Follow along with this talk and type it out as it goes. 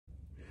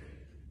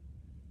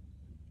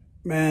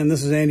Man,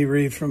 this is Andy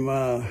Reid from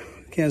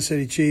Kansas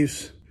City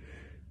Chiefs.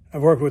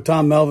 I've worked with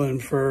Tom Melvin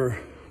for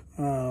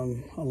a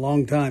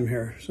long time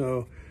here.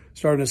 So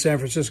starting at San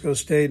Francisco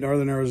State,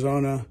 Northern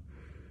Arizona,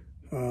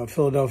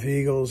 Philadelphia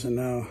Eagles, and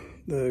now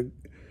the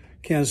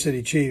Kansas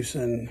City Chiefs.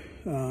 And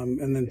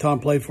then Tom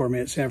played for me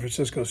at San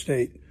Francisco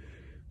State.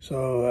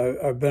 So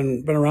I've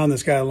been around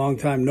this guy a long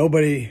time.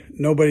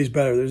 Nobody's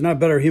better. There's not a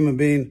better human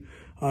being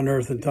on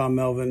earth than Tom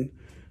Melvin.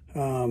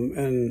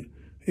 And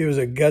he was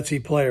a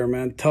gutsy player,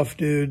 man. Tough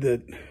dude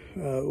that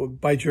would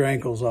bite your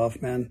ankles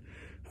off, man.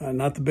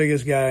 Not the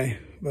biggest guy,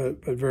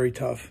 but very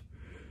tough.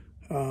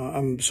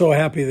 I'm so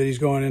happy that he's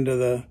going into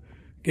the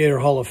Gator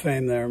Hall of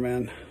Fame there,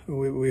 man.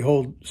 We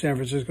hold San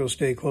Francisco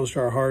State close to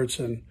our hearts,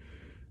 and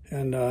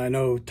I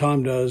know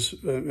Tom does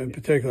in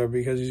particular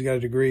because he's got a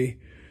degree,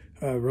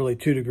 really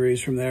 2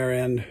 degrees from there,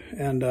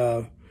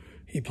 and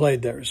he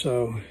played there.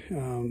 So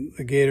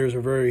the Gators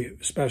are very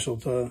special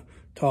to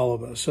all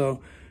of us.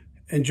 So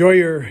enjoy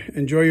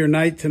your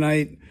night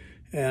tonight,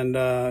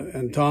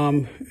 and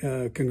Tom,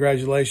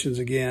 congratulations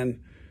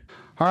again.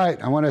 All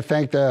right, I want to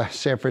thank the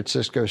San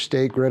Francisco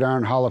State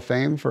Gridiron Hall of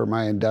Fame for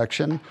my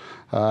induction.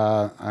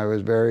 I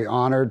was very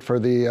honored for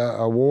the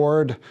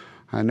award.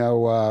 I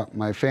know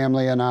my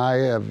family and I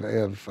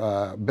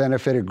have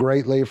benefited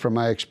greatly from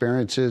my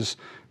experiences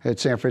at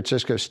San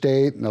Francisco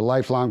State, and the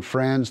lifelong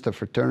friends, the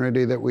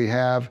fraternity that we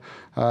have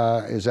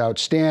is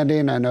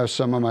outstanding. I know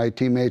some of my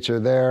teammates are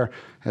there,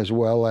 as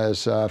well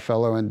as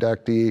fellow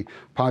inductee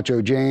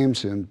Poncho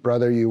James. And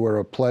brother, you were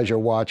a pleasure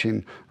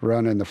watching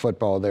running the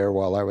football there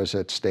while I was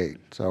at State.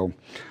 So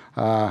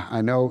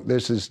I know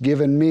this has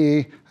given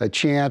me a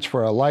chance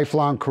for a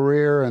lifelong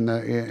career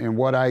in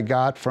what I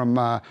got from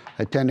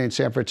attending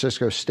San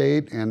Francisco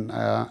State, and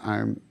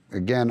I'm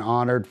again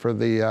honored for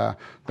the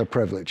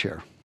privilege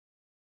here.